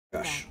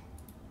Gosh.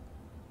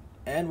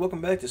 And welcome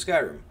back to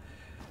Skyrim.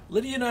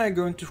 Lydia and I are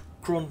going to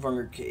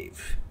Kronvanger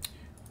Cave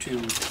to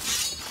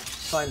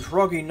find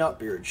Hroggy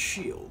Nutbeard's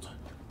shield,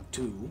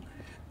 to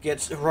get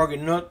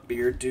Hroggy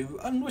Nutbeard to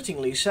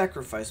unwittingly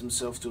sacrifice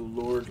himself to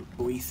Lord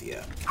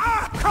Boethiah.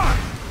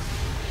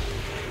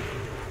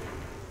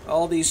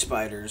 All these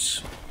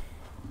spiders.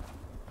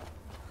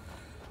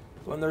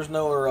 When there's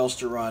nowhere else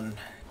to run,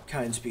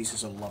 kind species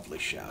is a lovely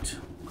shout.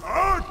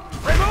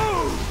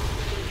 Remove!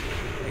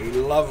 A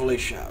lovely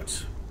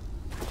shout.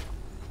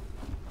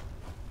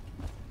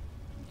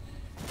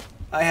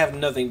 I have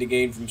nothing to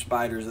gain from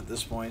spiders at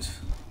this point,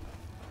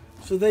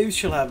 so they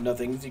shall have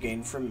nothing to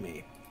gain from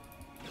me.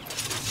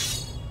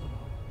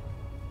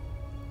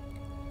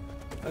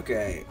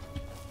 Okay.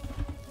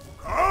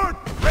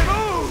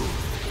 Remove!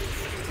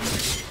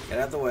 Get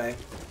out of the way.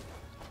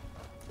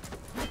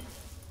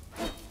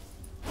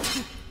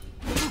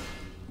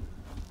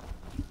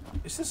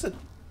 Is this a...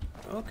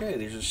 Okay,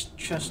 there's a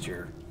chest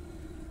here.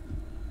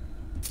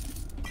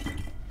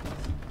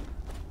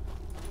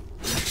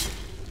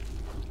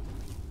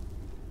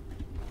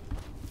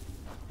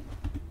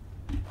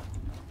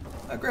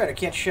 Oh, great, I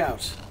can't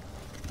shout.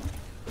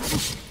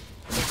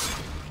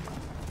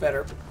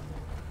 Better.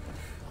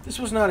 This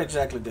was not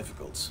exactly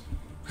difficult.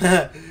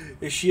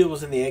 The shield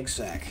was in the egg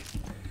sack.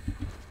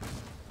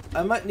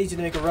 I might need to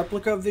make a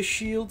replica of this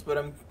shield, but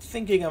I'm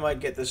thinking I might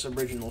get this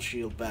original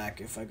shield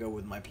back if I go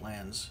with my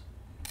plans.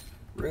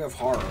 Ring of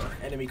Horror.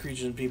 Enemy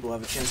creatures and people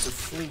have a chance to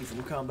flee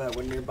from combat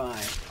when nearby.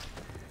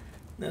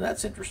 Now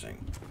that's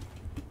interesting.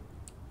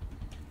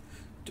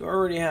 Do I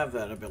already have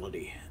that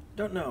ability?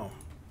 Don't know.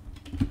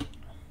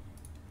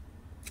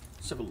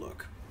 Let's have a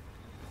look.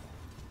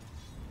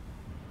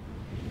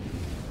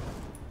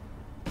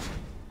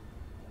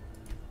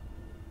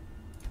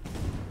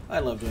 I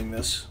love doing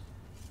this.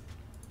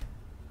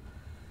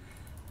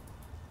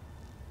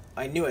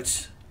 I knew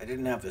it. I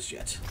didn't have this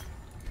yet.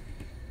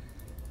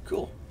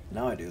 Cool.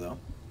 Now I do, though.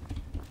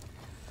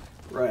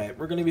 Right,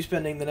 we're going to be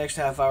spending the next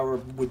half hour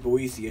with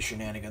Boethiah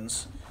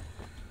shenanigans.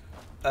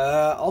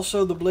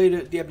 Also,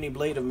 the Ebony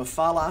Blade of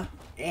Mephala,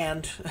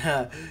 and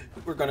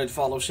we're going to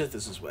follow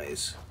Sithis'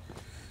 ways.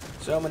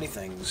 So many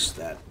things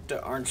that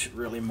aren't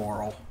really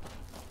moral.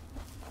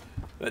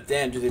 But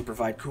then, do they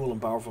provide cool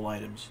and powerful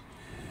items?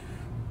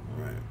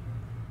 Right.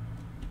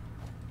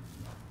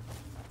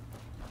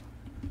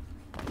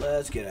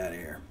 Let's get out of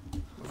here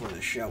before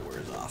the shout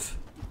wears off.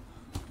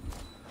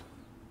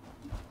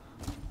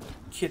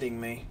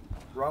 Kidding me.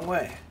 Wrong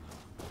way.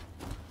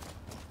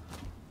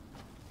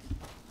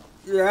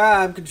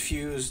 Yeah, I'm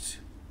confused.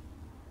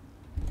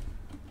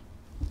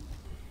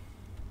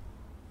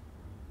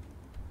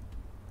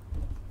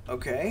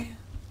 Okay.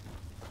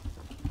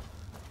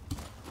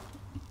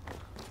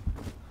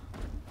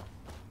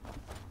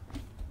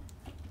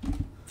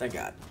 Thank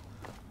God.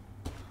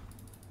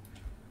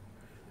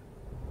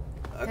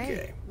 Okay.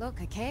 Hey, look,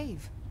 a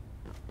cave.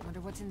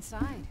 Wonder what's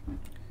inside.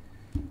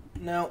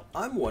 Now,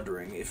 I'm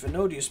wondering if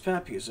Anodius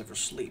Papias ever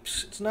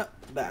sleeps. It's not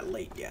that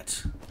late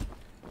yet.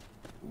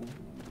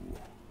 Ooh.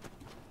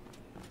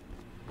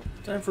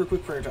 Time for a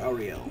quick prayer to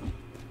Ariel,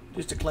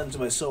 just to cleanse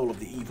my soul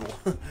of the evil.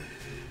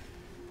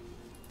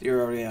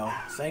 Dear Ariel,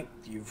 thank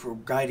you for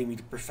guiding me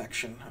to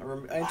perfection.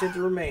 I intend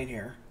to remain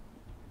here,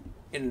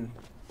 in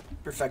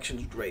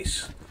perfection's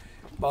grace,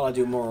 while I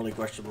do morally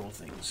questionable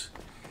things.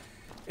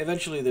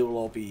 Eventually, they will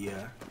all be,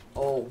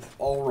 all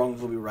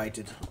wrongs will be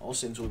righted, all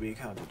sins will be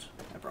accounted.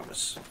 I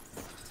promise.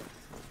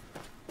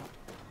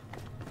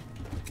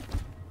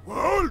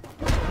 Wohl!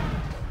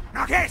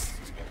 Nachest!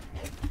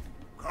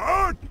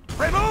 Good!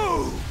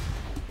 Remove!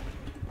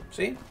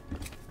 See?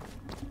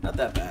 Not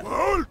that bad.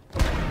 Wohl!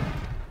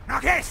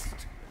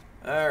 Nachest!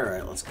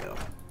 Alright, let's go.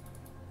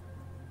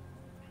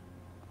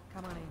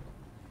 Come on in.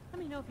 Let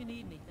me know if you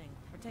need anything,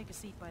 or take a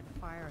seat by the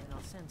fire and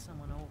I'll send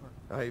someone over.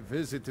 I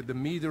visited the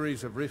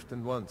meaderies of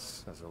Riften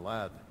once, as a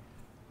lad.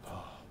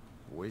 Oh,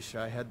 wish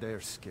I had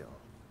their skill.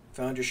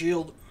 Found your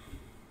shield.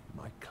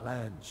 My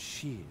clan's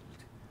shield.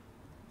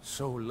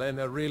 So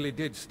Lena really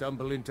did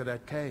stumble into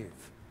that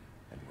cave,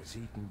 and was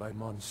eaten by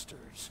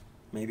monsters.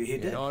 Maybe he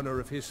did. In honor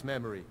of his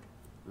memory,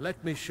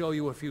 let me show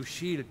you a few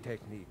shield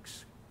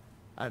techniques.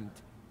 And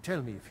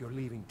tell me if you're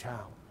leaving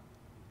town.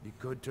 Be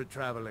good to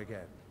travel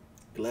again.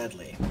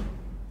 Gladly.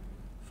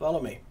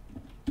 Follow me.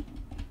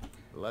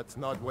 Let's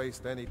not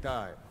waste any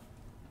time.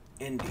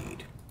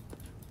 Indeed.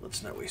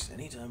 Let's not waste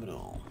any time at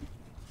all.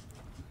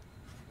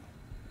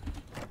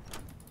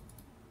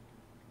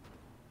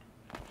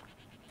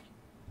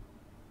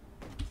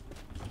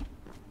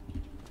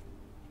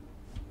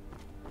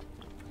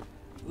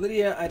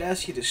 Lydia, I'd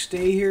ask you to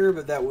stay here,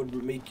 but that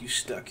would make you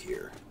stuck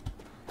here.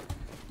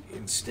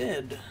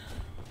 Instead...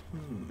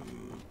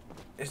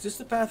 Is this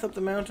the path up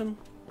the mountain?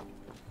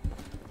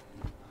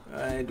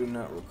 I do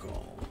not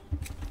recall.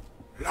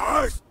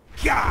 Los!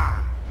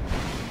 Ja!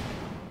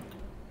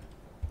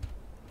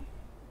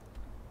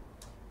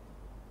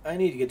 I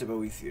need to get to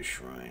Boethiah's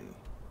shrine.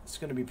 It's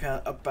going to be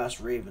up past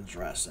Raven's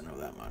Rest, I know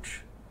that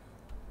much.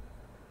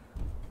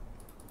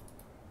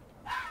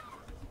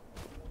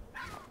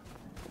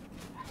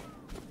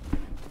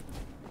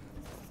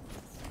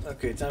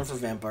 Okay, time for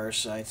Vampire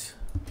Sight.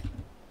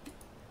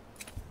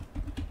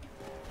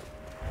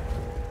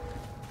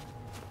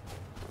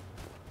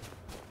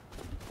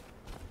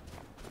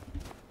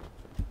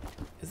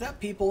 Is that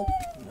people?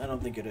 I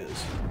don't think it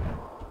is.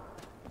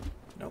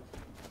 Nope.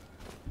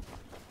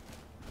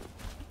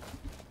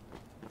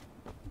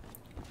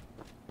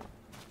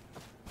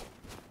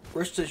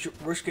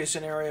 Worst case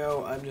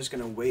scenario, I'm just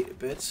gonna wait a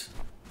bit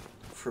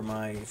for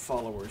my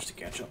followers to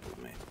catch up with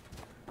me.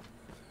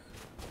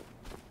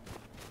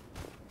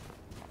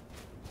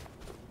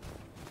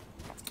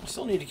 I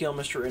still need to kill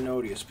Mr.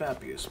 Inodius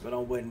Papius, but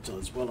I'll wait until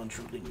it's well and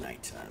truly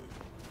nighttime.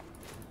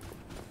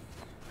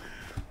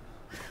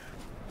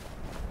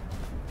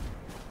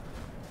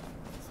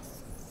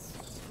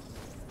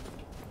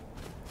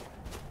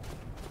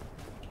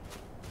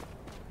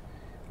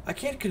 I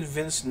can't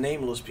convince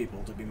nameless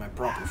people to be my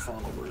proper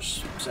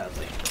followers,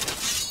 sadly.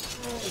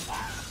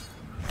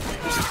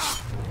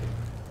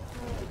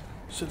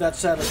 So that's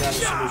sadly not a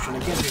solution. I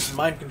can't just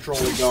mind control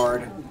a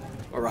guard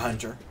or a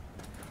hunter.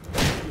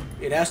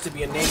 It has to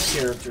be a named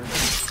character.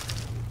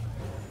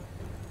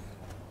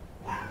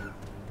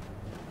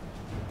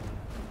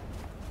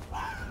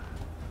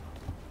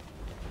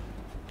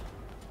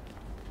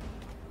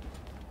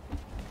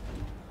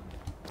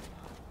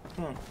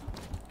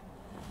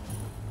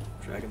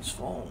 Dragon's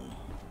Fall.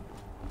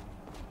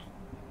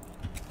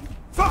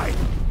 Fight!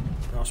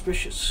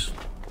 Auspicious.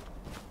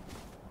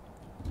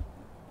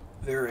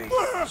 Very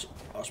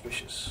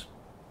auspicious.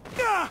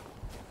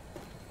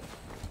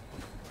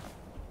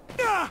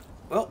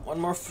 Well, one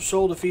more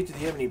soul defeat to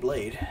the Ebony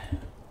Blade.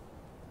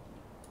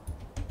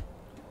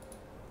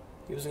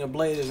 Using a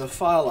blade as a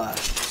phala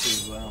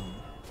to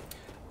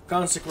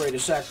consecrate a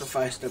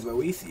sacrifice to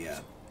Boethiah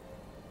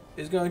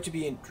is going to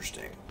be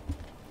interesting.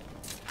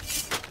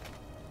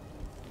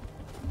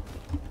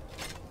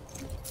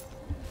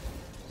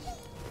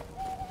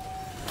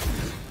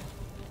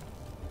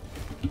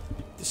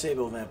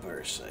 Disable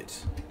Vampire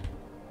Sight.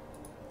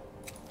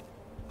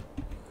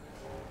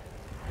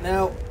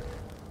 Now,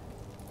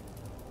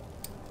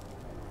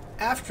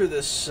 after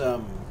this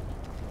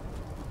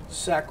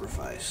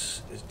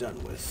sacrifice is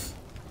done with,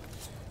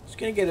 it's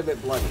gonna get a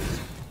bit bloody.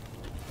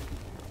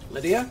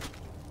 Lydia,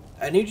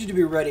 I need you to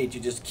be ready to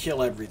just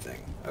kill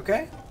everything,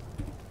 okay?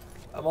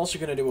 I'm also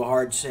gonna do a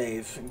hard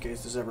save in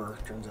case this ever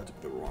turns out to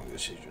be the wrong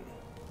decision.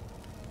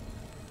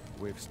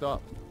 We've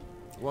stopped.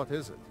 What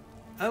is it?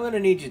 I'm gonna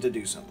need you to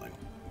do something.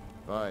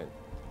 Fine.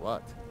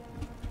 What?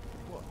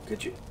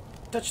 Could you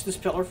touch this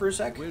pillar for a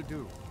sec? Will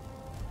do.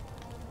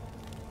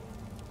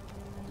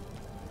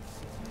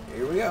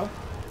 Here we go.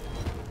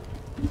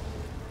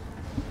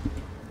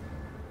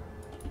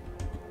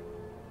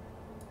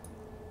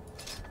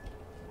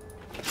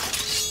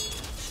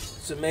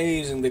 It's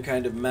amazing the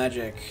kind of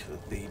magic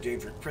that the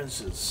Daedric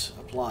princes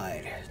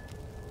applied.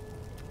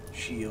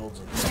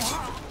 Shields and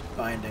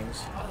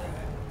bindings.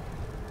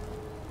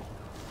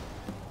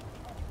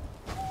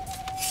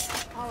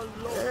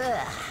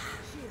 Ugh.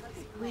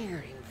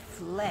 Wearing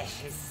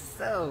flesh is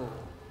so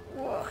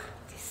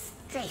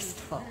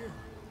distasteful.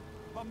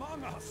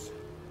 Among us!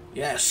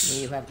 Yes.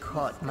 You have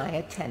caught my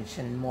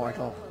attention,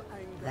 mortal.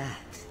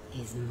 That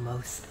is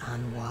most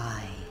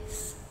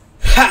unwise.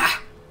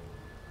 Ha!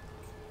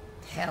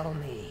 Tell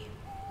me,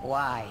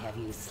 why have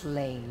you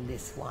slain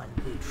this one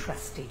who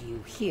trusted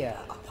you here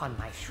upon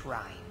my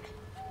shrine?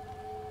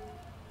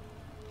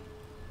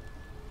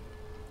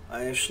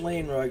 I have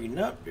slain Roggy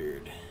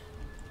Nutbeard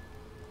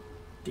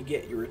to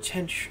get your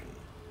attention.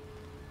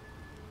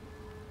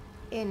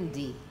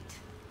 Indeed.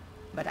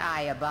 But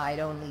I abide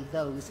only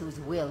those whose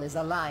will is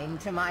aligned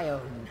to my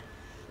own.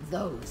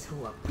 Those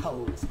who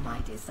oppose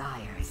my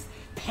desires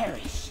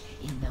perish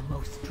in the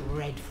most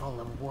dreadful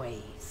of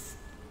ways.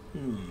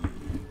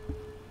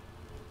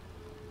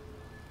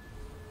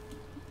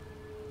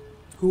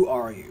 Who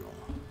are you?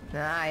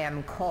 I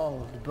am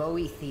called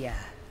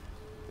Boethiah.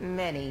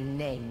 Many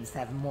names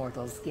have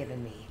mortals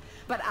given me,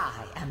 but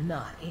I am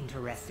not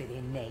interested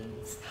in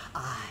names.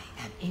 I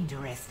am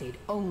interested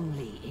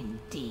only in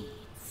deeds.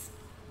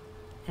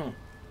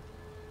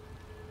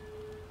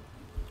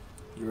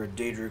 You're a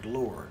Daedric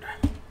lord.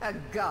 A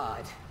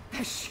god?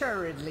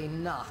 Assuredly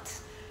not.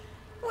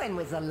 When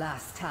was the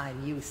last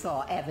time you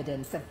saw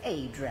evidence of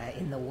Aedra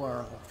in the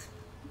world?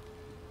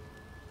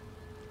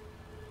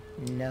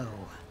 No.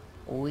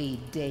 We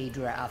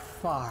Daedra are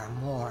far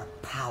more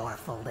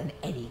powerful than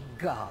any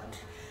god.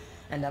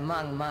 And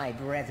among my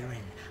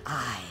brethren,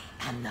 I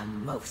am the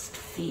most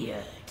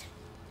feared.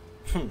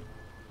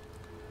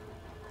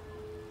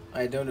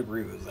 I don't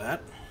agree with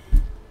that.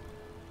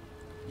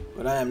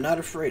 But I am not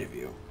afraid of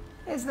you.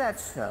 Is that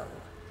so?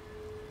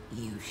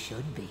 You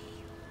should be.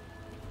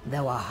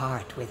 Though a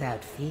heart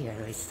without fear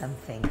is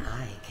something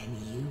I can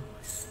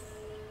use.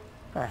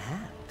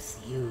 Perhaps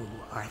you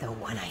are the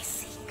one I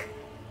seek.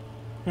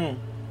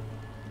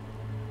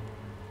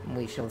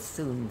 We shall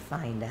soon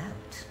find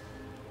out.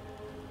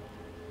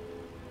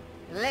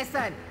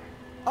 Listen,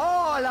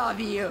 all of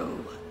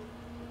you!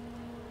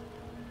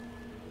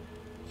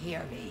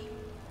 Hear me.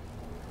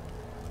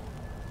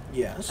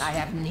 Yes. I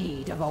have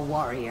need of a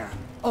warrior.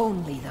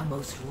 Only the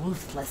most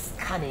ruthless,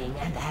 cunning,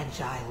 and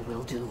agile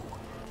will do.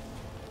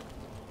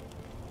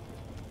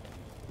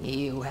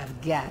 You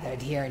have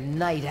gathered here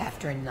night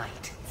after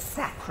night,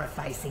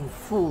 sacrificing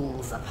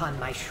fools upon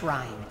my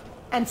shrine,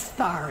 and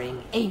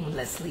sparring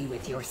aimlessly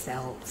with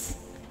yourselves.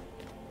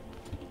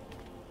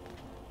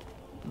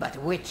 But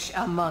which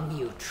among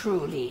you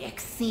truly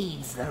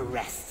exceeds the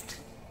rest?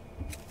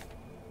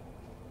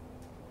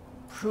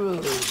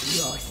 Prove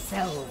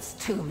yourselves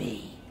to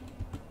me.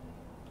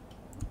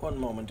 One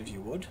moment, if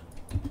you would.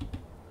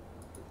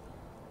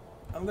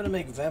 I'm gonna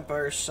make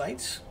Vampire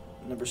Sight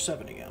number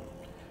 7 again.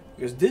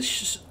 Because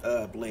this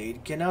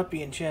blade cannot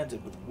be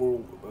enchanted with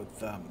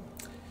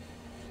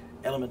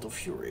Elemental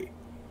Fury.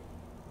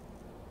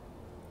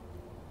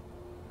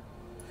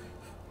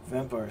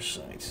 Vampire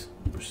Sight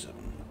number 7.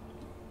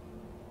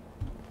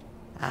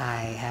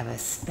 I have a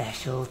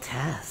special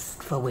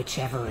task for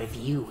whichever of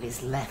you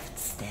is left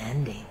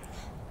standing.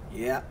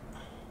 Yeah.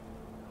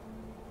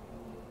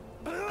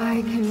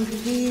 I can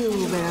feel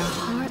their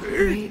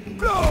heartbreak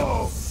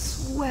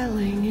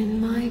swelling in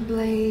my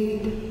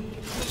blade.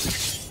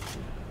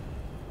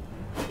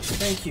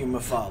 Thank you,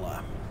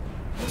 Mafala.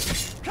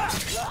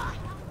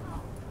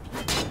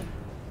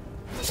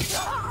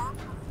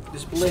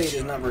 This blade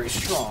is not very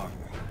strong,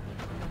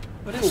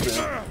 but it'll do.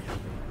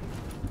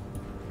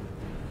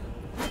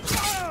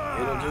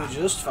 It'll do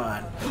just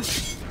fine.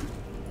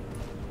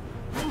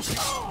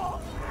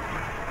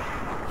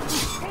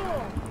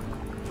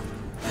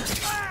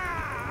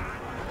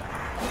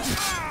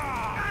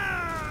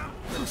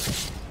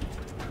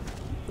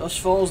 Thus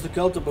falls the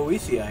cult of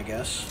Boethiah, I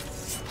guess.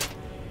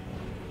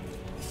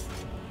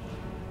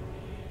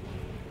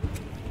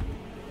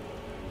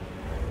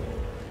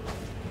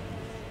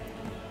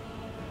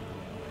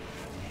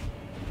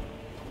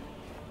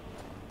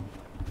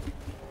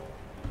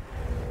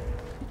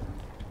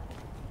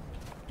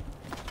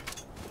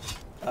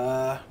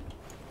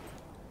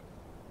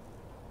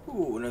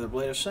 Ooh, another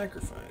Blade of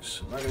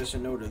Sacrifice. I'm not gonna say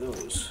no to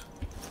those.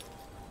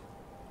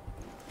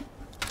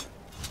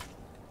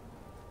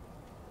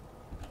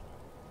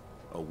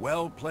 A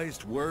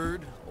well-placed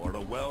word or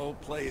a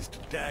well-placed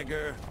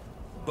dagger,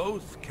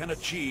 both can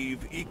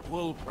achieve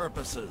equal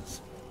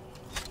purposes.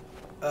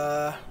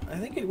 I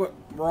think it went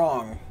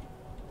wrong.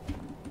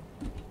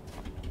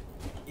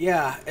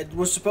 Yeah, it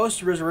was supposed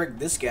to resurrect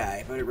this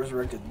guy, but it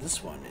resurrected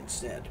this one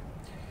instead.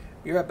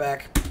 Be right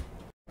back.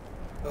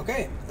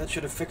 Okay, that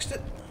should have fixed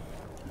it.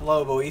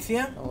 Hello,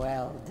 Boethiah.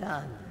 Well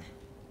done.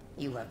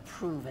 You have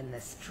proven the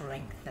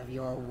strength of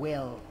your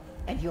will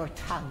and your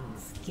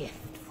tongue's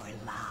gift for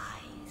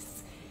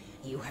lies.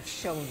 You have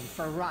shown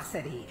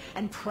ferocity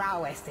and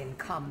prowess in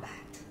combat.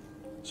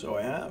 So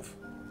I have.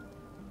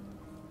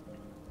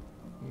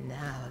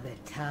 Now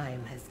the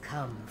time has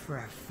come for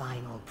a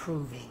final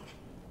proving.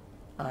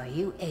 Are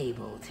you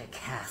able to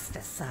cast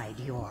aside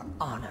your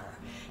honor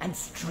and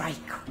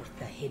strike with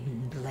the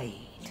hidden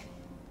blade?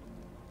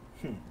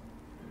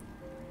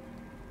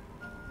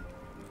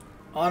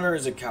 Honor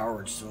is a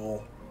coward's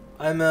soul.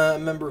 I'm a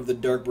member of the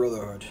Dark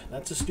Brotherhood.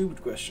 That's a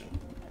stupid question.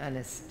 An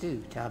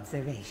astute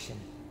observation.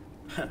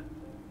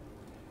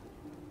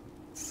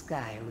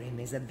 Skyrim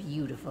is a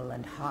beautiful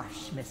and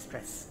harsh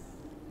mistress,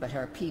 but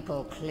her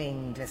people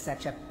cling to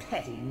such a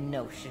petty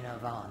notion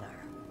of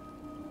honor.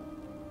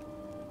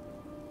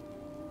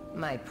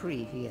 My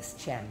previous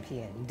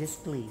champion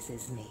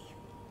displeases me.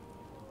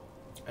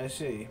 I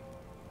see.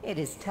 It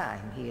is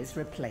time he is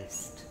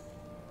replaced,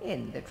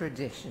 in the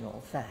traditional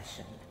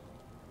fashion.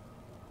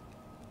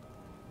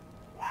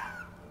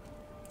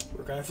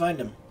 Where can I find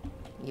him?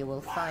 You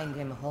will find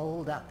him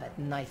holed up at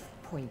Knife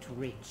Point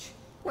Ridge,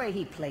 where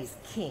he plays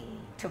king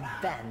to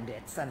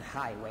bandits and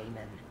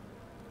highwaymen.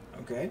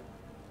 Okay.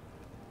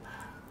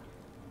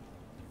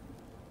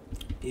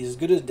 He's as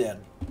good as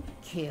dead.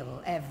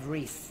 Kill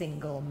every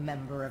single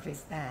member of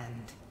his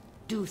band.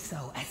 Do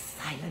so as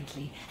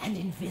silently and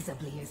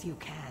invisibly as you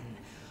can,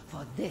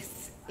 for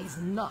this is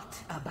not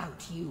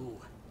about you.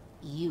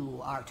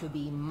 You are to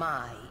be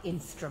my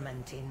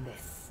instrument in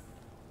this.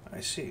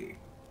 I see.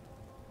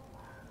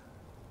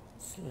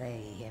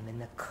 Slay him in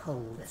the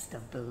coldest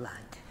of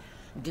blood.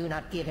 Do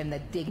not give him the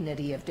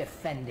dignity of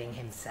defending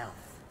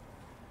himself.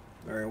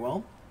 Very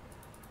well.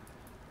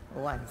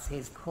 Once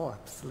his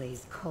corpse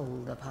lays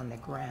cold upon the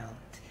ground,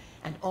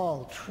 and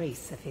all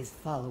trace of his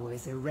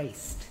followers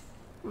erased,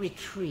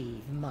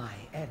 retrieve my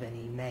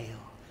ebony mail,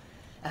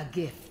 a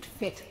gift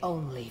fit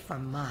only for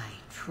my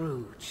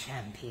true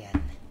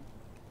champion.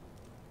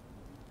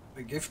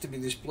 A gift to be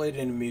displayed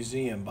in a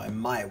museum by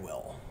my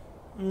will.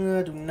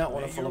 I do not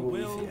want to follow May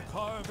your with will you.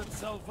 carve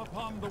itself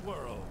upon the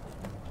world.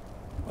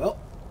 Well,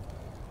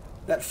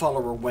 that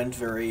follower went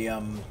very,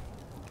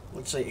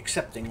 let's say,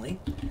 acceptingly.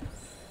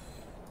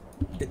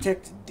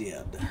 Detect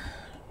dead.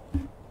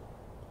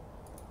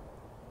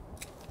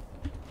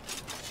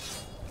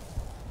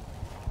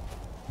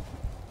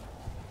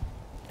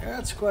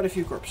 That's quite a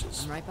few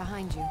corpses. I'm right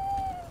behind you.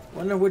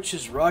 One of which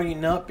is Roggy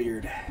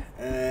Knotbeard.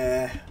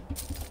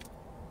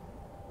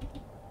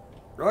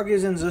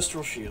 Roggy's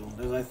ancestral shield,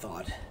 as I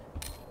thought.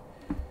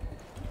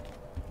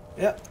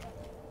 Yep.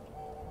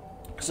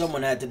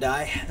 Someone had to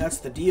die. That's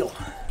the deal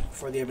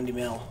for the Ebony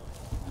Mail.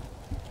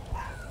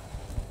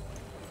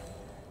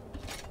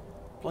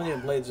 Plenty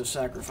of Blades of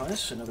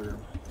Sacrifice and other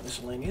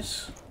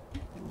miscellaneous.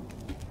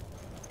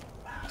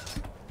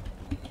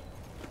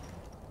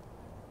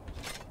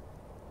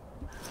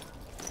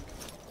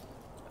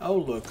 Oh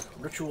look,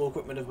 Ritual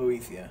Equipment of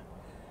Boethiah.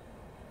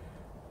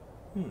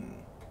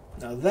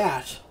 Now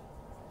that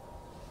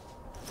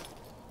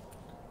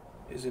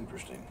is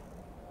interesting.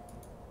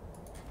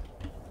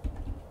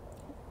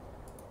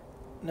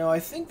 Now I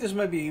think this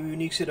might be a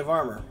unique set of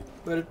armor,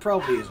 but it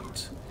probably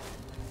isn't.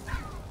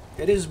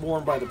 It is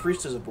worn by the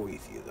Priestess of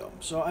Boethiah though,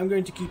 so I'm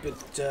going to keep it,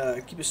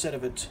 keep a set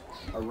of it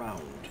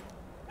around.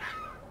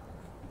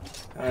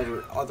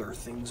 However, other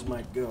things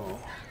might go.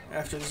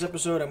 After this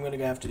episode, I'm going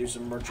to have to do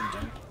some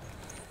merchanting.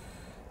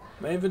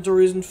 My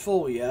inventory isn't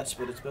full yet,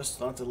 but it's best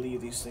not to leave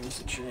these things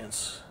to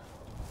chance.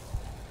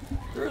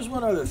 There is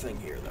one other thing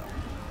here, though.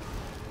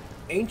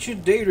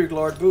 Ancient Daedric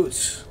Lord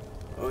boots.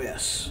 Oh,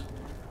 yes.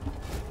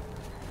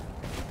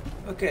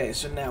 Okay,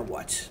 so now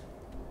what?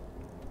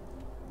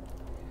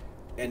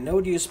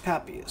 Enodius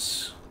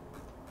Papius.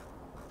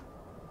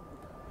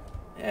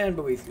 And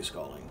Boethiah's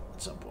Calling,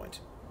 at some point.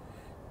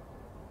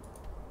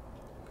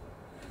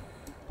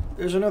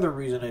 There's another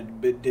reason I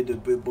did the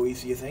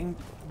Boethiah thing.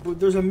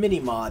 There's a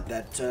mini-mod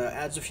that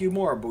adds a few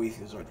more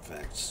Boethiah's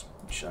artifacts,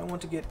 which I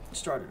want to get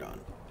started on.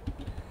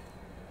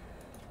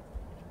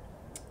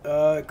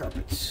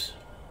 Carpets.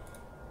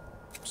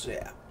 So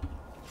yeah.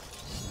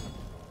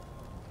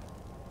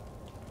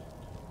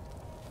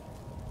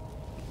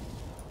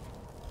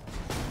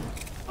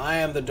 I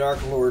am the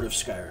Dark Lord of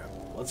Skyrim.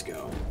 Let's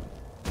go.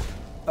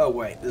 Oh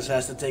wait, this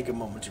has to take a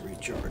moment to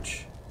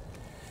recharge.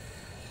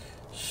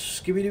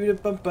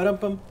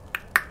 Skibidi-bidi-bum-ba-dum-bum.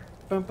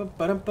 Come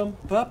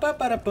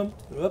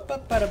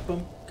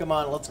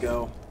on, let's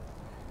go.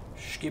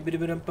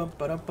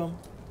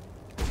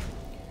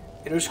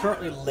 It is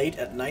currently late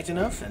at night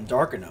enough and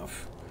dark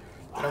enough,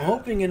 and I'm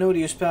hoping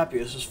Enodius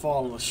Papius has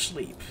fallen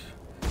asleep.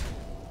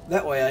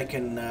 That way I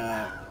can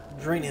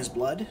drain his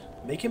blood,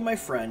 make him my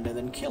friend, and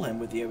then kill him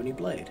with the Ebony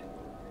Blade.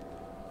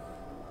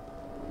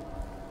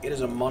 It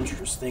is a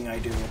monstrous thing I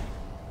do,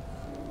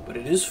 but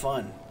it is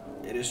fun.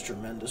 It is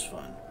tremendous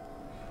fun.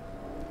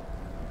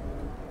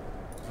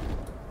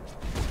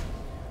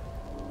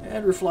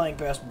 And we're flying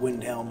past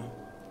Windhelm.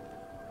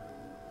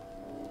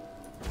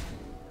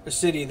 A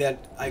city that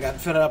I got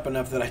fed up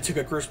enough that I took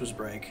a Christmas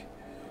break.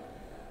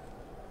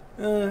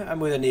 I'm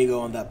with Inigo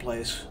on that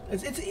place.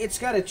 It's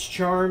got its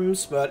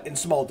charms, but in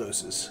small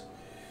doses.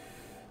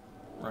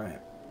 Right.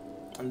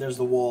 And there's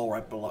the wall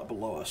right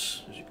below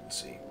us, as you can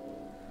see.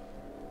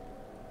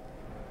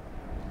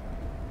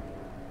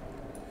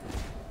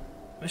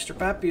 Mr.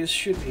 Papius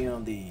should be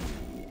on the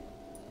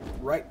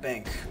right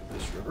bank of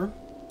this river.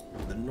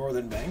 The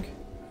northern bank.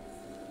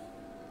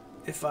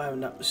 If I'm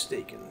not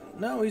mistaken.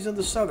 No, he's on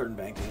the southern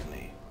bank, isn't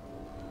he?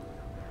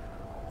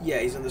 Yeah,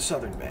 he's on the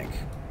southern bank.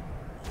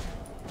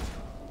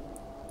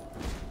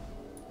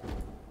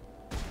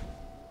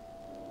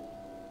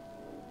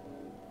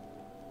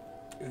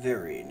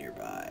 Very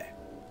nearby.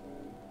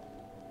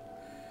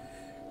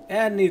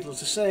 And needless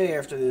to say,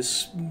 after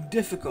this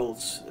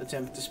difficult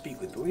attempt to speak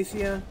with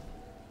Boethiah,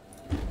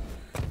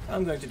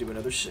 I'm going to do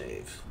another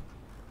save.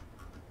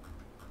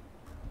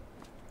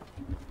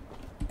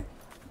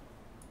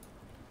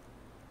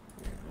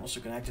 Also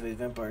can activate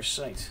Vampire's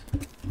Sight.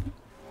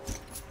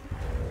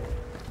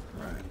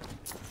 Right.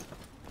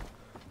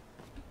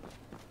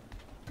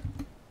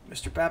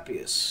 Mr.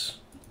 Papius.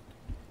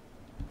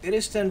 It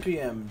is 10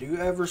 p.m. Do you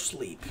ever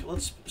sleep?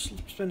 Let's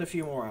spend a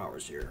few more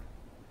hours here.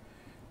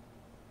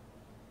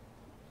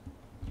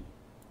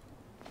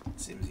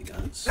 Seems he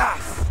does.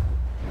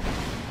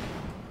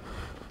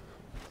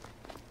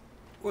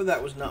 Or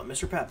that was not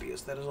Mr.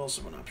 Papius. That is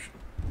also an option.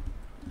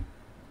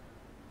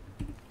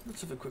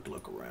 Let's have a quick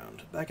look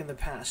around. Back in the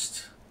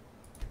past.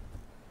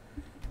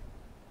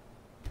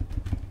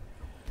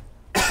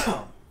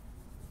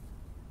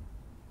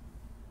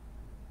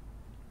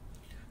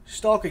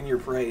 Stalking your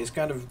prey is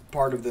kind of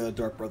part of the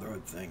Dark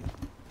Brotherhood thing.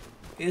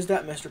 Is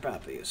that Mr.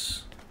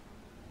 Papius?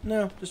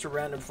 No, just a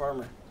random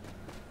farmer.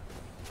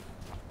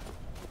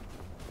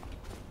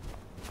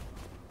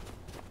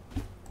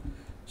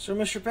 So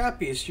Mr.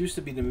 Papius used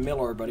to be the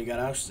miller, but he got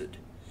ousted.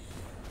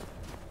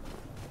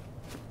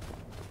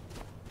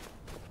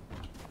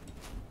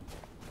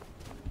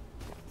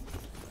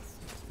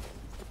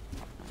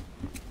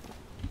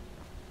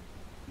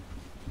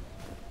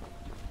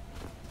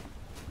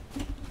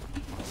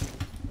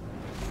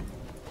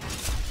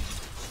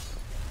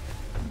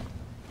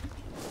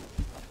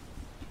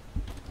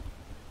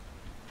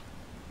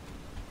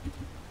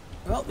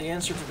 Well, the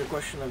answer to the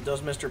question of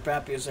does Mr.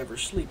 Papius ever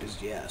sleep is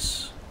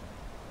yes.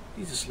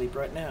 He's asleep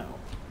right now.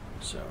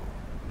 So,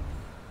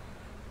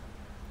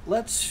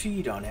 let's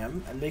feed on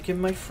him and make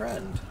him my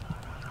friend.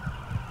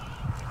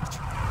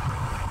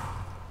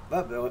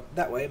 That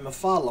way,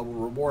 Mephala will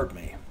reward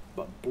me.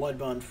 But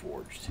Bloodbond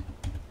Forged.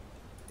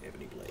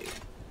 Ebony Blade.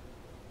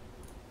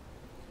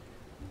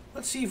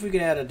 Let's see if we can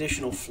add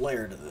additional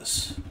flair to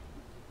this.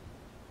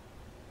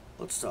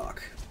 Let's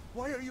talk.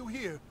 Why are you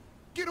here?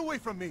 Get away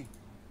from me!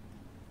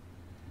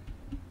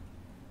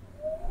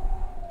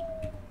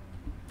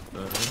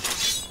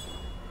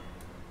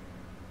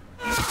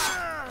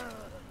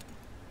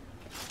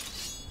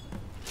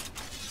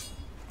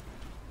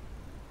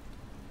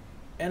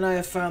 And I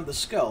have found the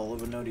skull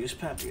of Anodius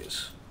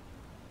Papias.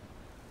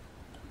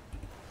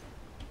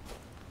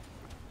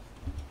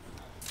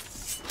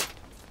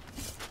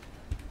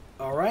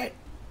 Alright.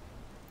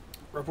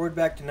 Report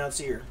back to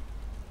Nazir.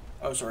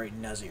 Oh, sorry,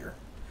 Nazir.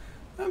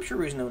 I'm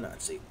sure he's no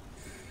Nazi.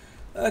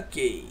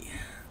 Okay.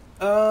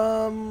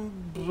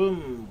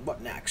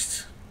 What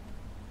next?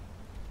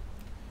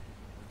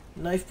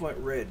 Knife Point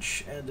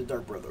Ridge and the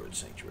Dark Brotherhood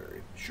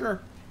Sanctuary. Sure.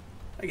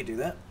 I could do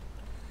that.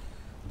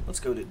 Let's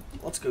go do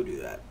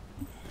that.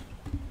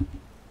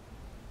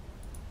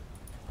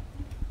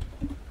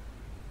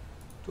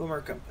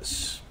 Dwemer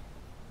Compass.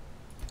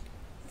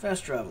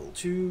 Fast travel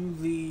to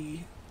the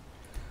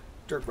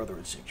Dark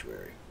Brotherhood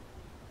Sanctuary.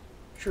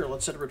 Sure,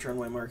 let's set a return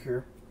waymark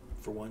here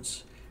for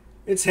once.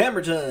 It's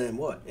hammer time!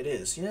 What? It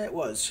is. Yeah, it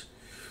was.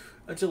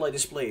 Until I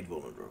displayed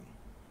Vulnerable.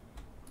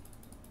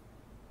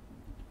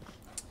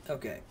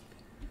 Okay.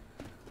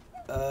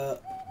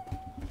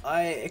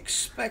 I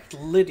expect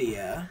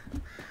Lydia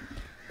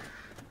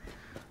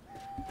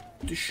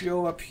to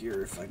show up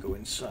here if I go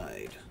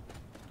inside.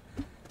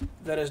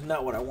 That is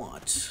not what I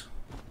want.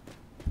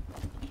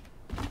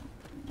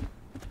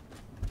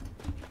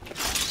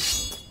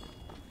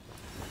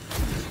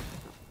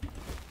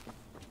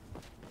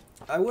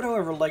 I would,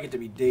 however, like it to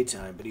be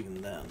daytime, but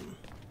even then,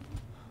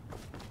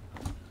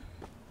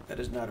 that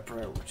is not a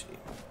priority.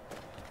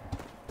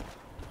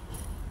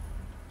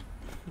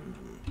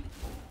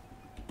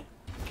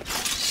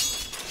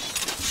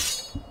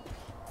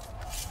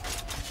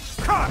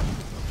 Cut!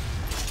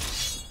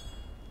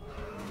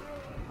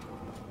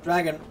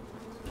 Dragon.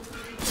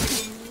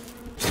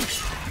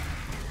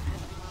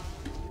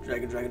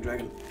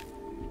 Dragon.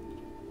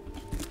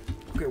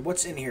 Okay,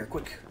 what's in here?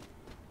 Quick.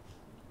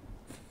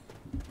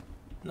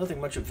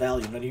 Nothing much of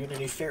value, not even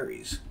any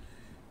fairies,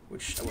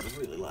 which I would have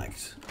really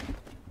liked.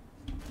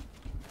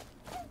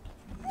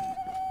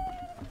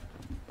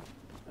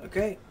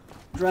 Okay,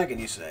 dragon,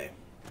 you say?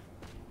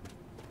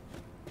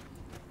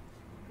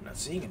 I'm not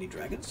seeing any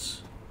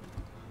dragons.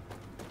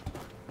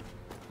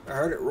 I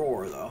heard it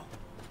roar, though.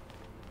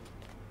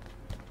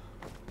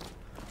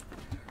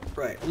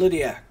 Right,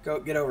 Lydia,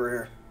 go get over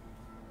here.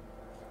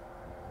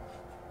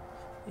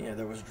 Yeah,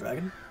 there was a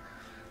dragon.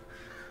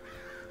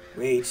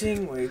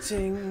 Waiting.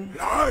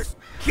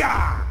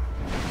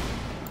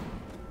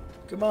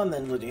 Come on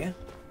then, Lydia.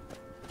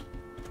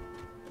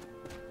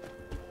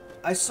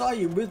 I saw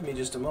you with me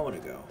just a moment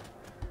ago.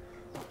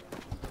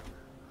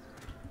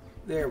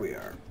 There we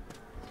are.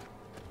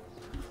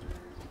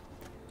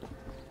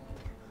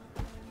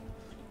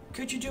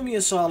 Could you do me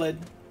a solid?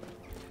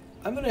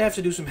 I'm gonna have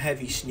to do some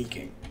heavy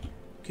sneaking.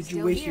 Could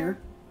you wait here?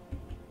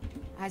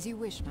 As you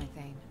wish, my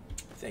Thane.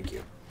 Thank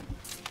you.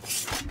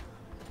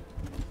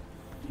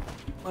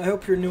 I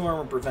hope your new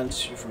armor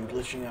prevents you from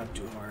glitching out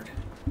too hard.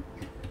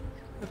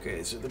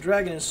 Okay, so the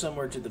dragon is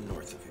somewhere to the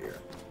north of here.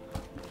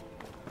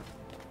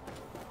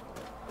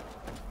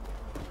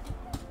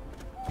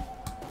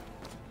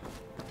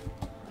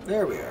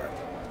 There we are.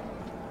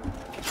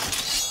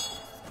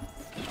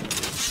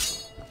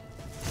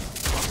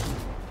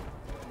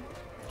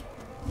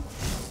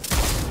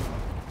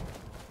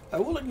 I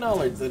will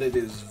acknowledge that it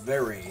is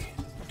very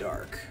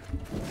dark.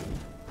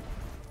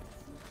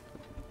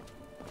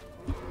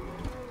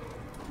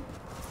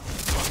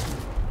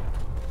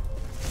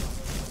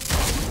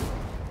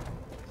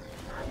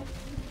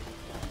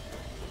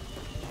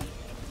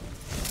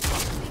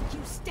 Think you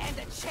stand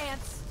a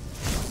chance?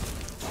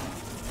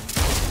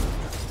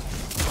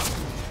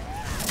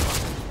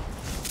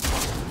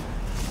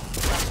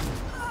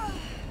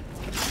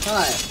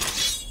 Hi.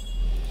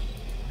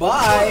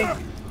 Bye!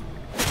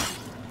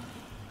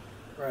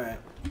 Right.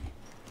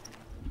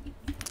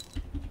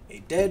 A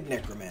dead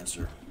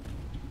necromancer.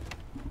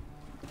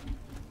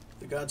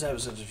 The gods have a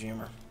sense of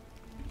humor.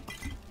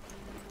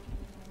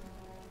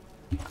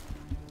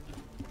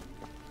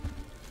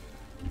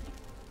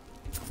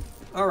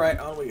 Alright,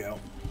 on we go.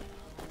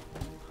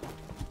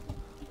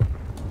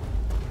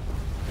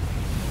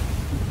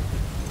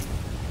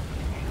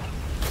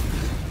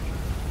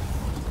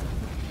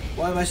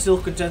 Why am I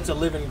still content to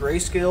live in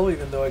grayscale,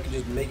 even though I can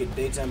just make it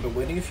daytime by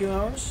waiting a few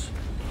hours?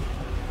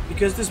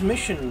 Because this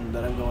mission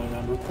that I'm going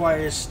on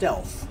requires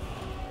stealth.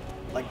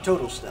 Like,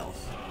 total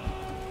stealth.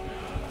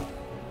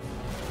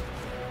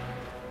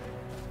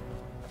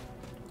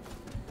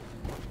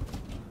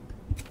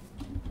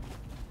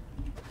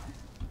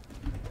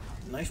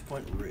 Knife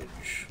Point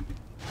Ridge.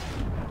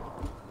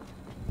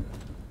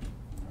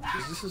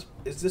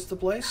 Is this the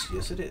place?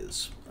 Yes, it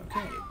is.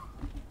 Okay.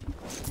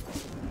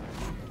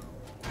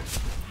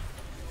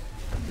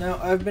 Now,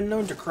 I've been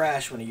known to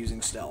crash when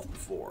using stealth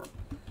before.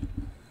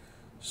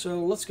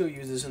 So, let's go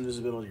use this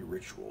invisibility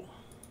ritual,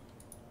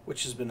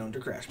 which has been known to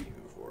crash me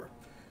before.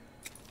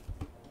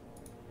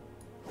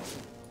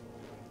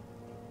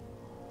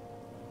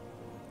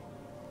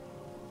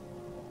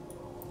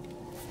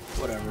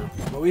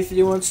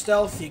 Boethia wants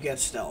stealth, you get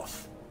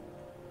stealth.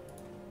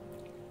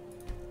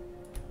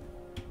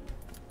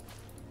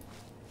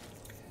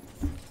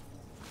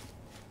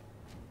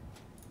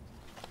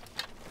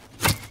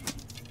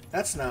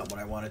 That's not what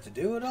I wanted to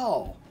do at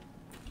all.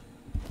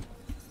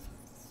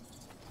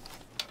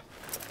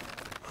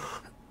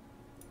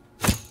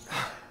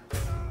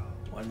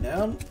 One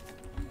down.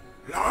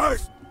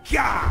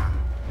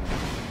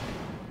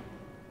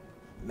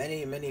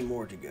 Many, many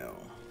more to go.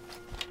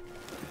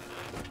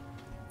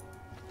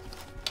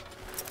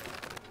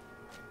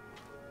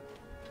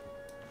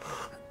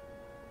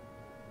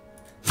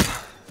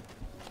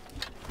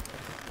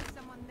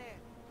 Someone there.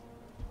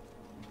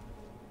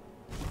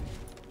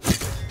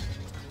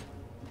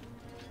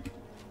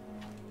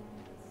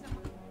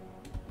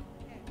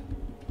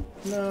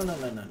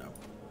 No.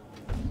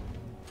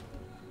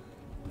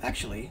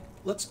 Actually,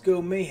 let's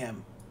go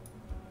Mayhem.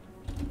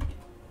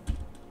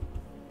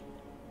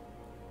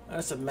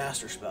 That's a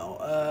master spell.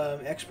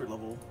 Expert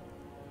level.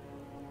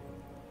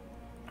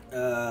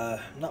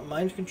 Not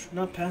mind control,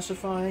 not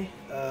pacify.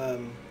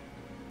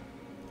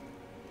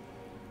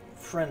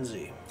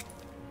 Frenzy.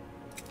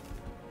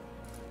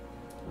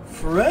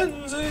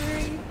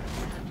 Frenzy!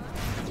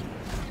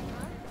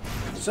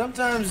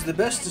 Sometimes the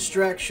best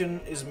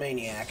distraction is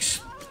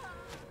maniacs.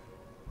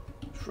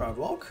 Shroud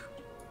Walk.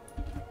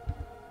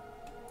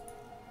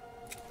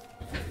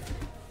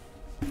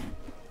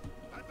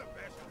 That's the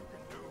best you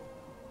can do.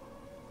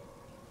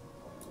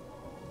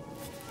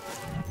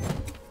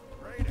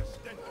 Pray to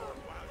Stentor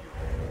while you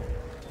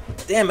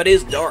Damn, it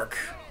is dark.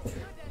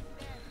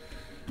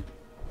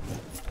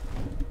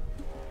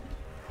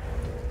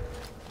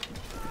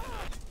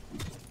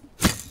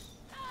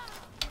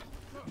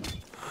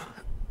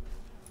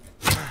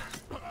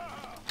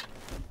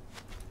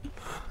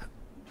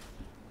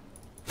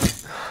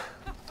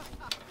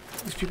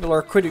 These people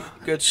are pretty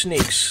good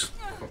sneaks.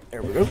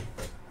 There we go.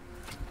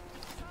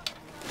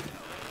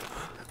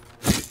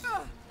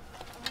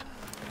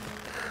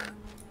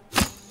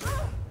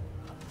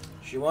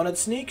 She wanted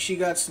sneak, she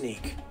got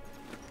sneak.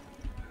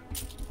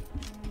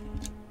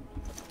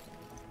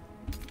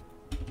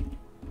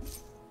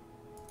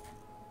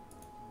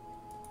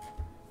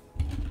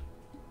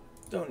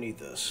 Don't need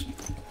this.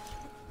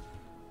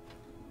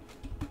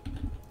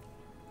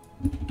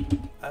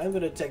 I'm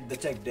gonna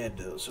detect dead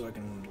though, so I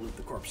can loot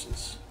the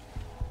corpses.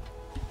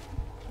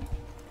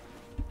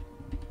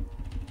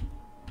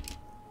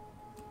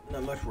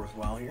 Not much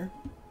worthwhile here.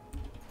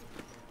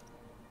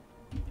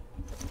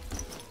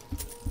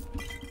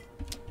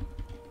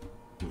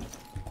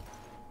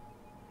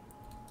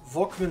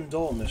 Vokman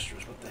Dole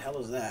Mistress, what the hell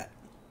is that?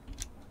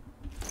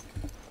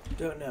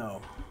 Don't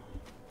know.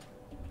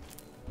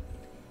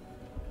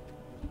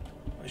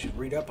 I should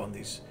read up on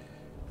these.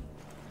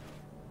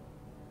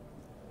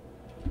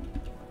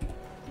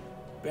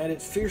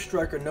 Bandit Fear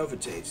Striker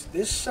Novitate.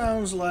 This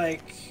sounds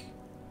like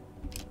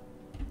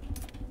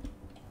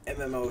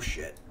MMO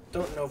shit.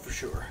 Don't know for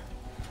sure.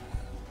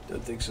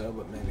 Don't think so,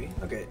 but maybe.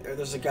 Okay,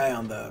 there's a guy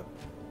on the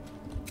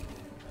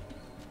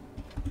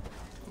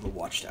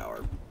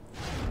watchtower.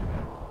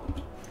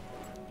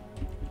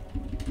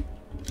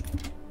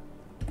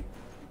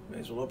 May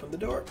as well open the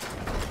door.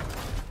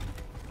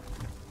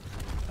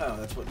 Oh,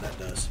 that's what that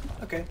does.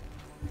 Okay.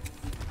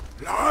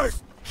 Oh.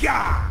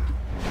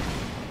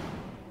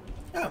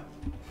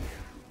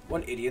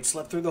 One idiot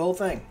slept through the whole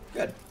thing.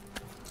 Good.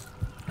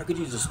 I could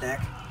use a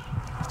snack.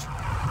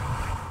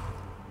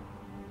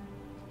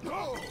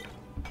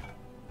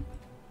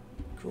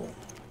 Cool.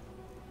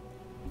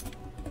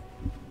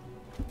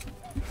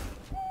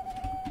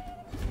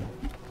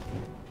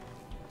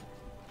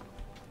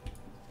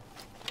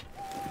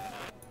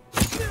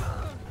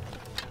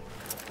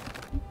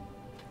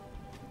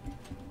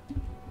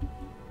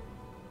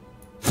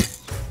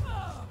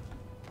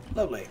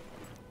 Lovely.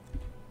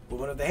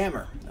 Woman of the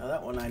Hammer. Now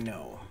that one I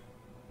know.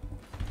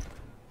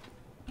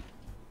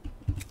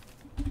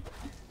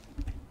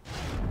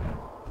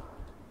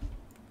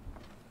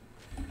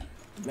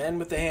 Man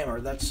with the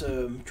Hammer. That's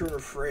a turn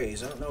of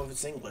phrase. I don't know if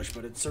it's English,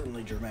 but it's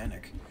certainly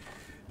Germanic.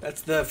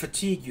 That's the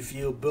fatigue you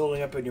feel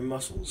building up in your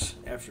muscles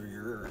after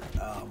you're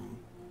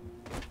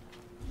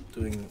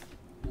doing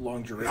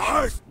long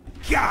duration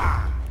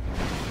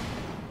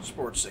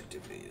sports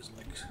activities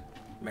like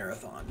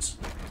marathons.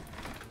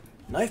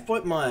 Knife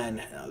point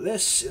mine. Now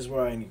this is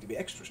where I need to be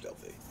extra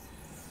stealthy.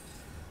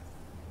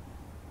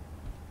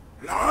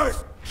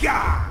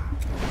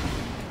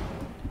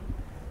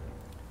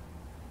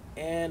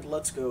 And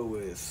let's go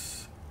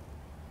with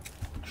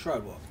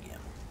Shroud Walk again.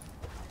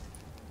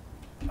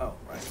 Oh,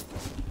 right.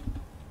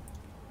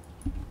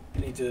 I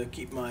need to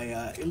keep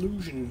my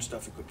illusion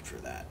stuff equipped for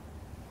that.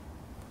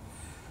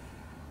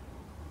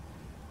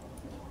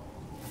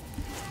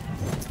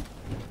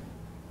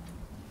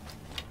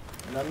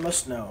 None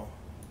must know.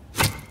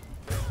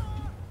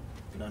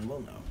 None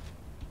will know.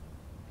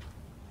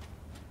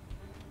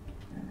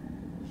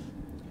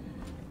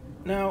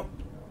 Now,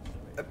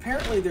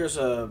 apparently there's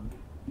a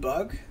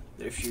bug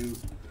that if you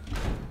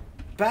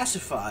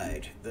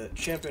pacified the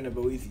champion of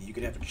Boethiah, you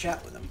could have a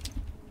chat with him.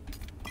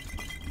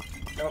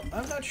 Now,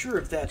 I'm not sure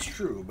if that's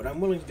true, but I'm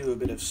willing to do a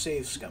bit of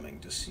save scumming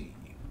to see.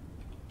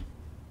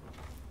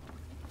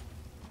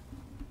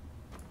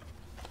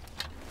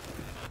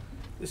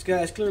 This guy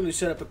has clearly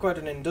set up quite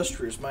an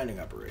industrious mining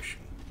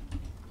operation.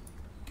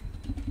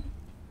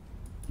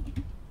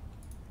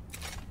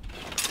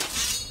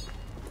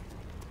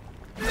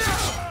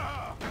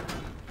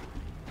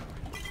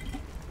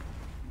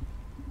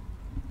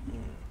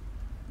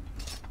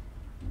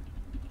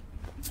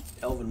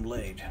 Elven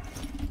Blade.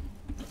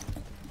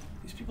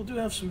 These people do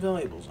have some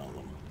valuables on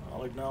them.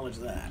 I'll acknowledge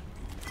that.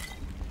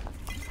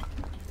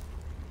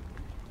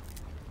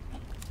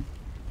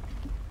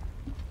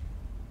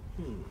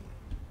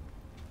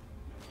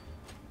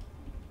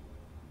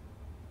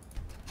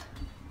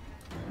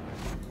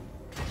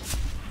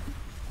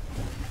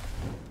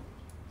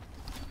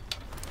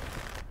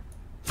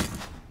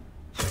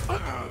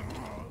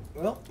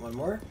 Well, one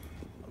more.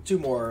 Two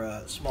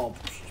more small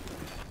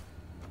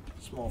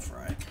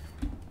fry.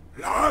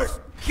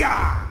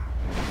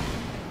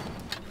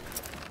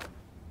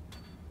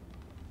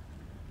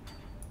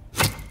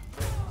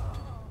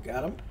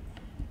 Got him.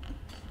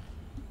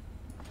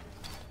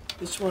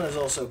 This one is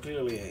also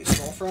clearly a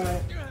small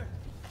fry.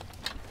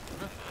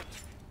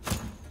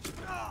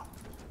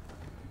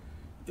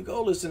 The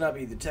goal is to not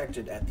be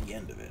detected at the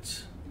end of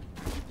it,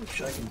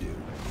 which I can do.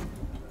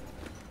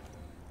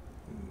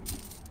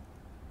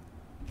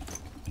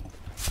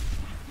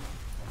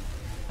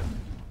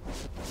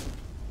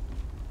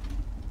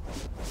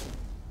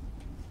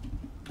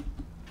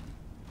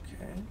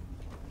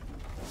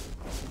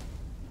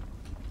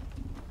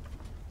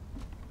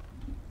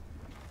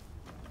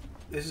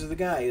 This is the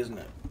guy, isn't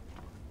it?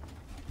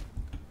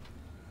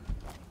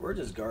 Where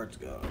does guards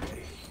go?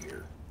 Okay,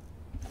 here.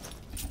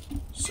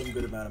 Some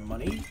good amount of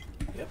money.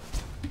 Yep.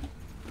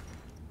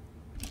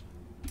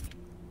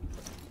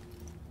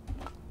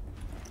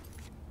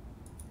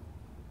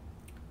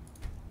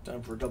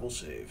 Time for a double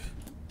save.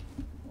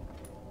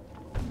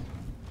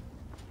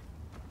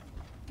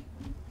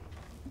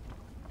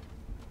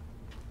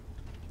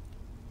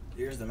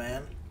 Here's the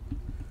man.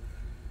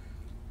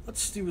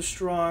 Let's do a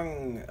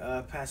strong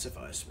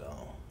pacify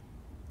spell.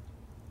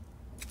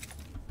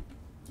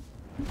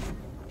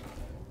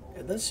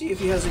 And let's see if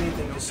he has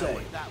anything to say.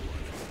 That was,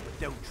 but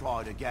don't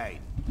try it again.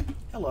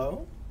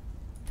 Hello.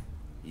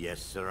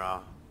 Yes,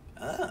 sirrah.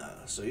 Ah,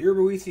 so you're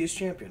Boethiah's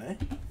champion, eh?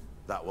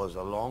 That was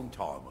a long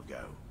time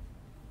ago.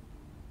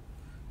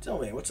 Tell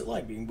me, what's it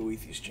like being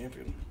Boethiah's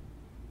champion?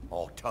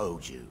 I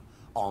told you,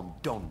 I'm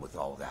done with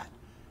all that.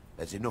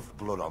 There's enough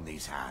blood on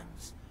these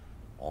hands.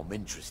 I'm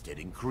interested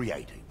in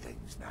creating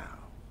things now.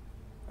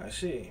 I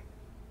see.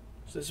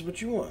 So this is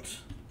what you want?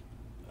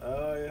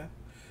 Yeah.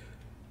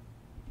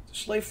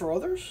 Slave for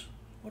others?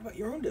 What about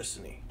your own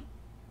destiny?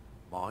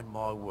 Mind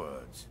my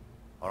words,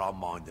 or I'll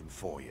mind them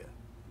for you.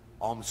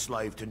 I'm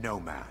slave to no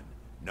man,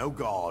 no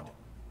god,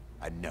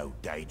 and no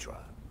Daedra.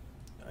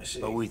 I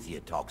see.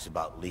 Boethiah talks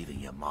about leaving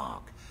your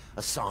mark,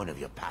 a sign of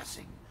your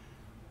passing.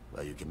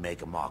 Well, you can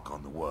make a mark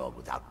on the world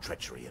without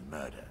treachery and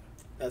murder.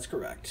 That's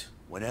correct.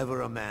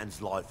 Whenever a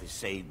man's life is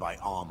saved by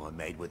armor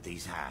made with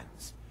these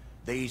hands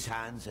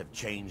have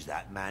changed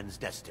that man's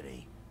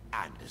destiny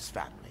and his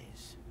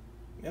family's.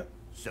 Yep.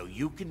 So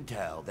you can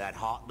tell that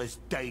heartless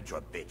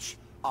Daedra bitch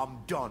I'm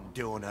done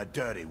doing her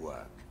dirty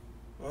work.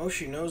 Well,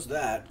 she knows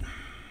that.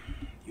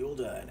 You'll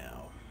die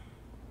now.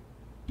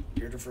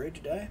 You're afraid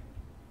to die?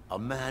 A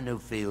man who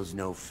feels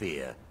no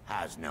fear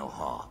has no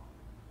heart.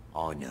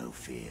 I know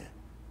fear,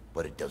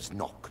 but it does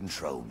not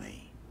control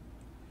me.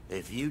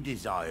 If you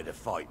desire to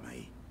fight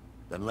me,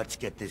 then let's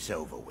get this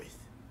over with.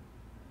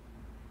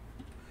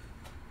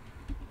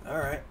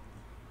 Alright.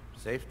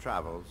 Safe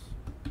travels.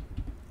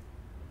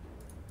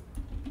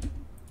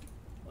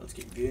 Let's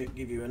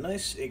give you a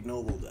nice,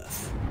 ignoble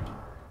death.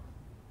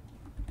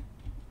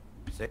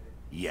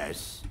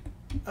 Yes.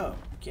 Oh,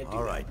 can't do that.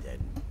 All right, then.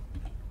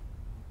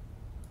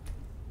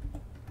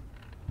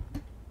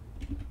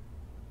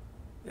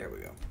 There we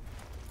go.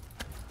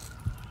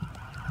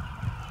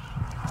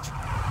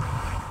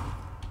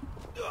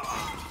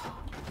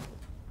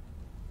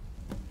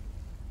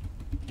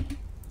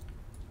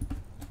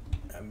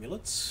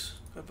 Amulets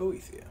of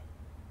Boethiah.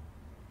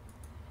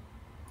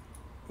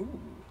 Ooh,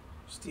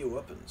 steel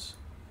weapons.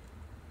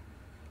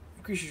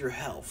 Increases your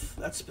health.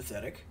 That's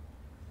pathetic.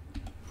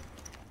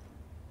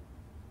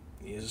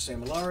 He has a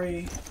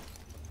Samulari,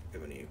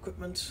 Ebony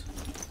equipment,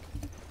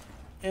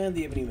 and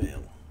the Ebony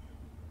mail.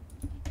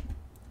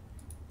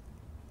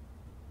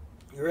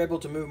 You're able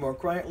to move more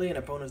quietly, and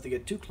opponents that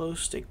get too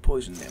close take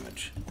poison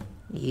damage.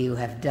 You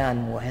have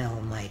done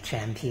well, my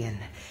champion.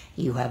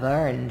 You have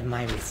earned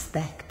my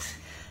respect.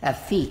 A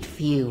feat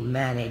few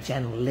manage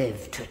and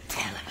live to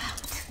tell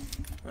about.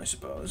 I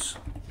suppose.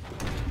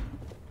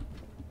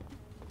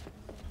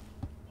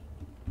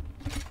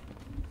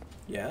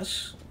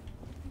 Yes?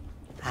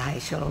 I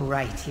shall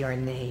write your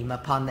name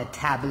upon the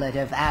tablet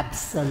of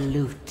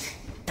absolute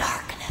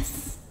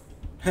darkness.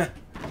 Heh.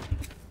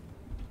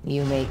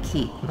 You may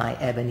keep my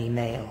ebony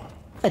mail,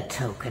 a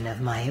token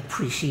of my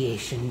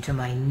appreciation to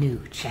my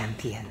new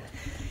champion.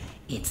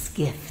 Its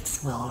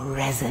gifts will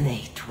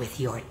resonate with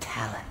your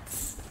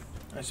talents.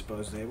 I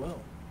suppose they will.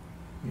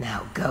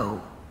 Now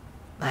go.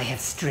 I have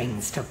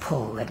strings to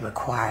pull that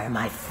require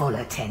my full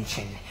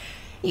attention.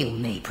 You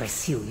may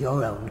pursue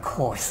your own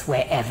course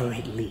wherever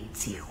it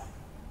leads you.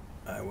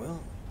 I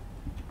will.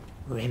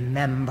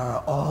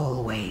 Remember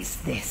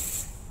always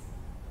this.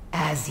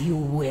 As you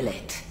will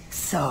it,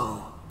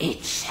 so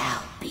it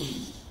shall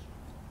be.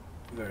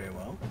 Very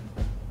well.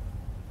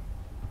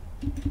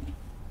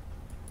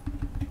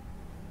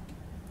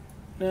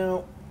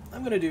 Now, I'm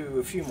going to do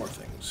a few more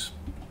things.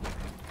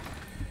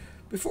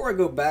 Before I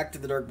go back to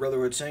the Dark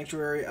Brotherhood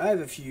Sanctuary, I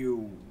have a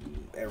few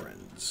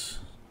errands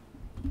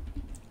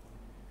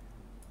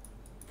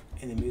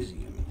in the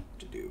museum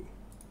to do.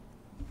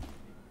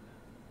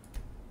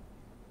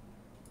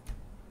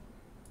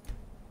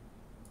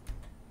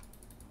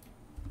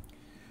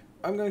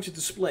 I'm going to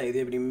display the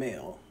Ebony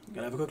Mail. I'm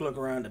going to have a quick look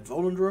around at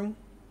Volendrum,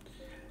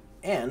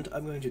 and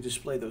I'm going to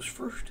display those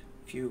first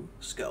few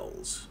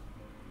skulls.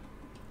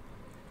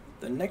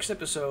 The next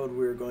episode,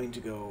 we're going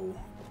to go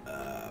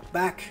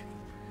back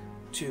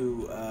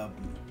to...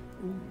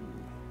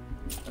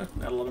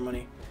 not a lot of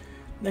money.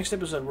 Next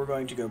episode, we're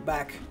going to go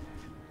back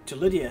to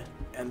Lydia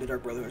and the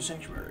Dark Brotherhood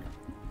Sanctuary.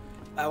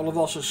 I will have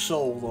also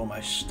sold all my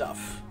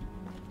stuff.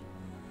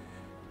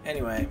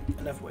 Anyway,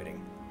 enough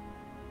waiting.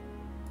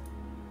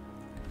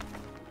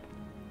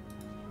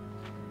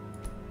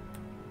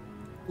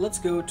 Let's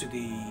go to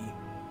the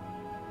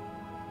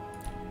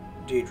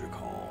Daedric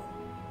Hall.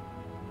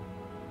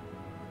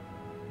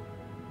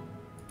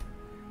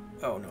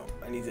 Oh no,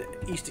 I need the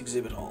East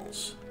Exhibit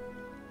Halls.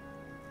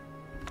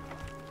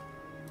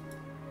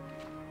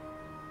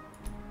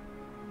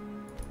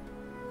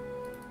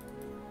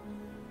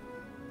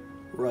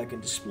 Where I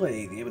can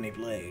display the Ebony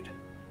Blade.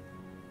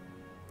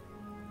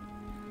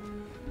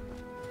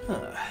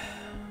 Huh.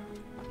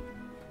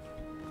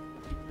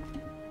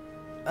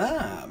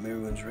 Ah,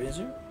 Mirwin's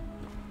Razor.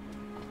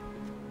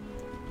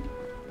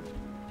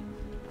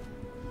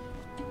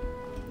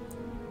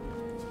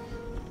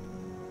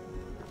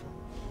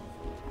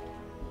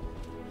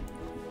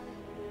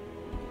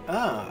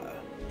 Ah,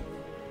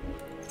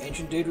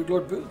 Ancient Daedric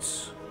Lord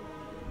Boots.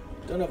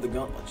 Don't have the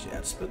gauntlets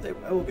yet, but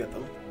I will get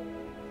them.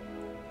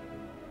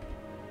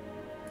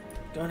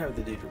 Don't have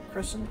the Daedric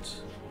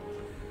Crescent.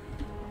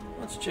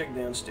 Let's check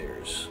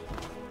downstairs.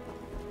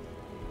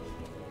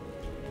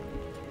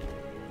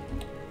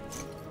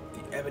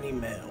 The Ebony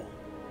Mail.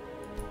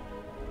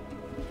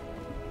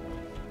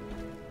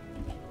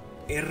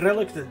 A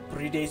relic that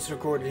predates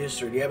recorded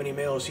history, the Ebony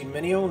Mail has seen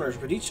many owners,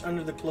 but each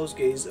under the close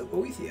gaze of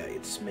Boethiah,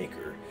 its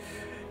maker.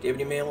 The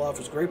Ebony Mail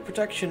offers great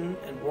protection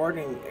and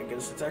warding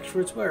against attacks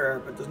for its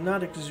wearer, but does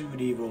not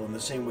exude evil in the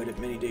same way that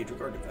many Daedric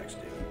artifacts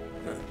do.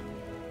 Huh.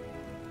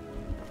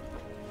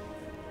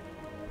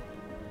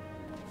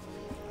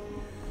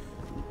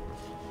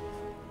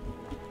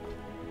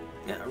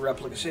 Yeah, a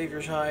replica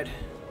Savior's Hide.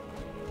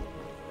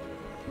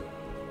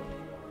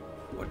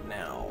 What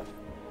now?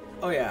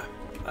 Oh yeah,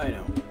 I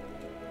know.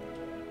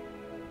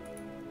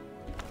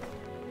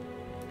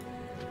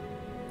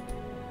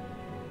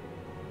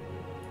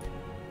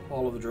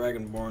 All of the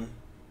Dragonborn.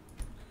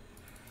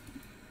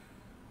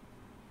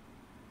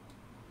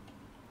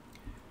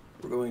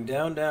 We're going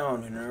down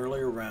in an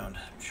earlier round.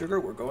 Sugar,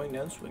 we're going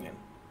down swinging.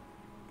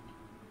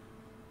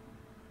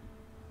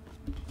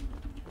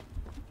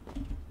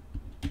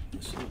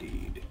 Yes,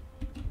 indeed.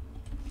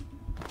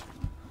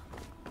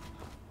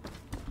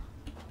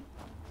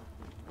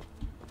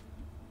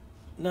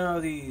 Now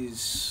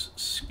these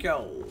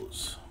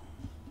skulls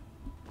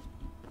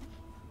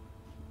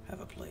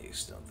have a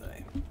place, don't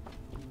they?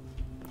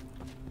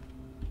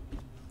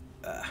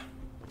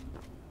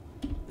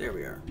 There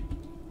we are.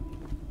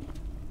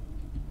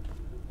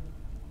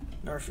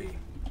 Narfi,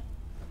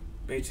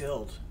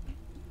 Betrayals,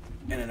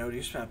 and an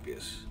odious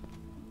Papias.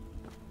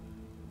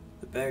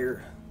 The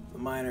beggar, the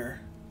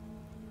miner,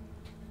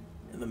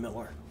 and the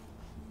miller.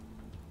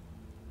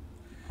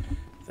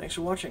 Thanks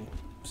for watching.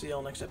 See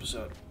y'all next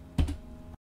episode.